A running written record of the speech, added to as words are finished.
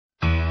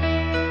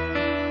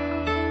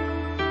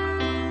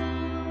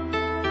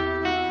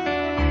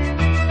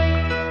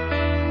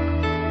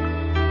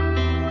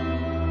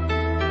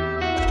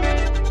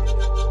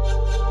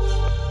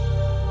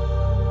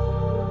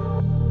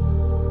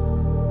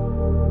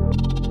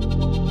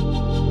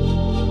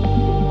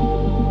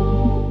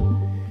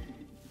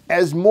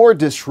As more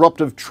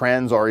disruptive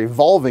trends are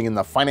evolving in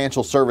the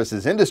financial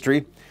services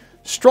industry,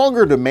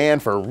 stronger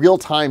demand for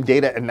real-time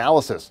data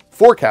analysis,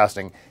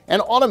 forecasting,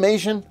 and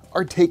automation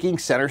are taking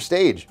center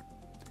stage.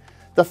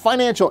 The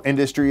financial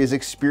industry is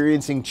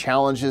experiencing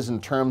challenges in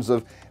terms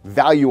of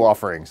value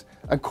offerings,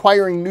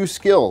 acquiring new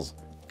skills,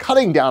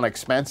 cutting down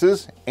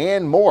expenses,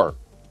 and more.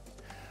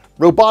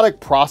 Robotic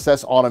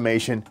process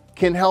automation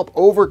can help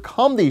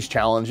overcome these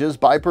challenges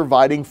by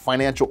providing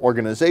financial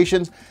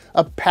organizations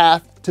a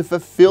path to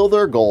fulfill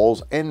their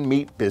goals and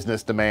meet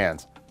business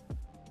demands.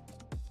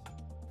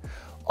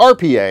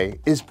 RPA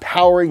is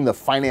powering the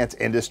finance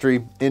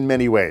industry in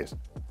many ways.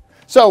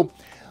 So,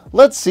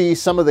 let's see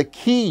some of the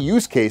key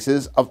use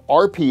cases of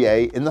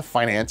RPA in the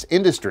finance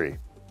industry.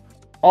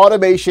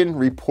 Automation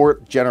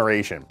report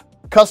generation,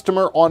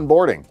 customer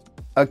onboarding,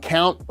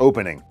 account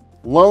opening,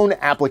 loan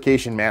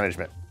application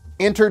management,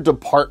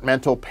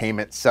 interdepartmental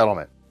payment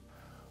settlement.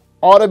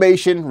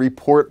 Automation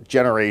report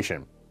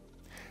generation.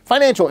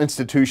 Financial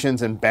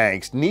institutions and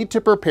banks need to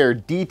prepare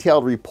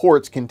detailed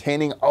reports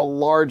containing a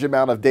large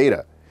amount of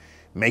data,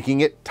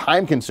 making it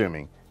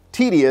time-consuming,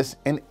 tedious,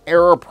 and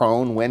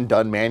error-prone when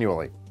done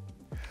manually.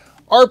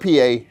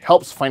 RPA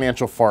helps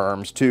financial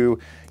firms to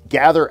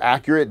gather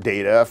accurate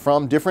data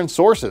from different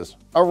sources,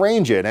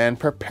 arrange it, and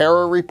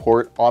prepare a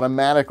report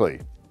automatically.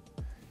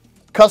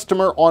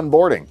 Customer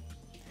onboarding.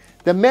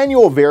 The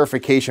manual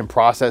verification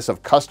process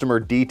of customer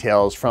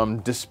details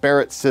from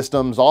disparate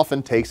systems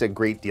often takes a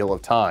great deal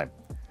of time.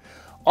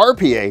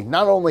 RPA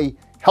not only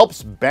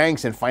helps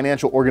banks and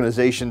financial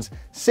organizations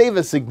save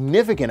a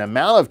significant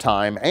amount of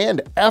time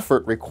and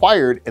effort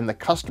required in the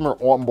customer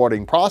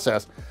onboarding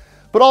process,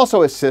 but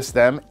also assists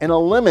them in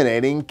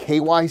eliminating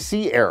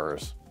KYC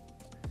errors.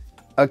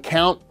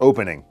 Account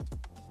opening.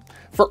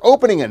 For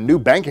opening a new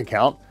bank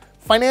account,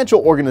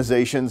 financial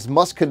organizations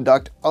must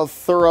conduct a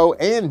thorough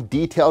and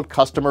detailed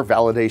customer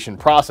validation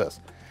process,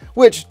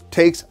 which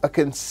takes a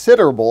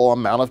considerable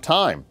amount of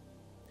time.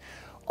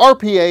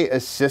 RPA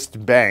assists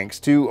banks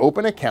to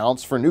open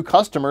accounts for new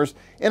customers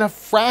in a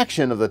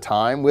fraction of the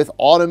time with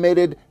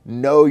automated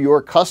Know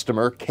Your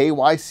Customer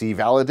KYC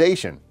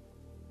validation.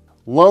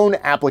 Loan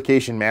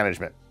application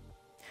management.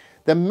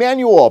 The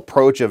manual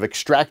approach of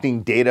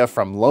extracting data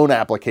from loan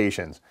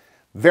applications,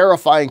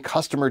 verifying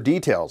customer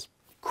details,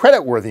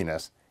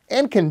 creditworthiness,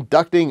 and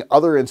conducting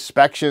other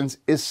inspections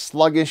is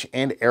sluggish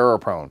and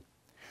error-prone.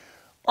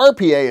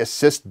 RPA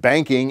assists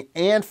banking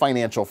and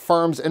financial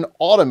firms in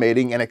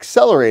automating and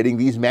accelerating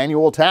these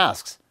manual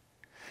tasks.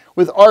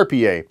 With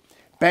RPA,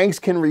 banks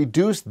can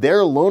reduce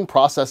their loan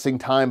processing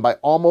time by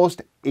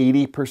almost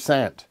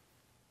 80%.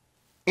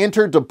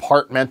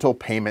 Interdepartmental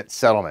payment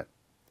settlement.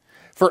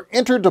 For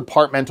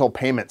interdepartmental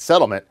payment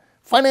settlement,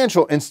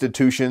 financial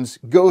institutions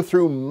go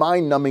through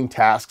mind-numbing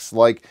tasks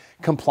like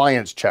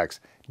compliance checks,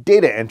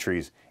 data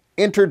entries,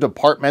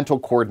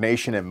 interdepartmental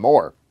coordination, and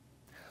more.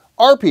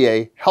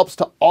 RPA helps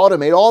to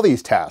automate all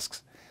these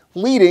tasks,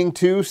 leading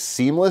to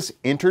seamless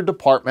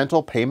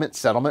interdepartmental payment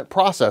settlement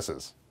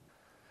processes.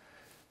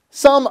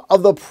 Some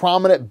of the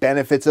prominent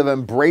benefits of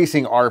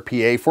embracing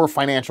RPA for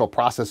financial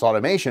process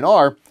automation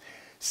are: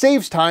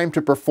 saves time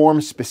to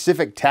perform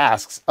specific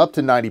tasks up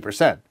to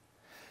 90%,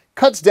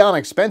 cuts down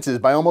expenses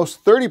by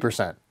almost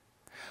 30%,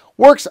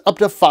 works up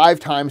to 5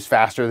 times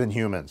faster than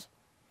humans,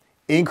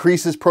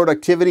 increases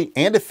productivity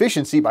and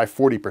efficiency by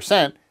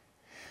 40%.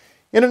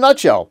 In a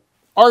nutshell,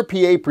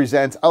 RPA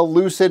presents a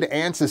lucid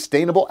and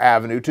sustainable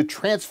avenue to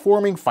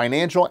transforming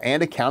financial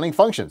and accounting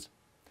functions.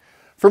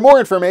 For more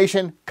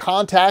information,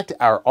 contact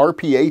our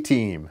RPA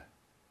team.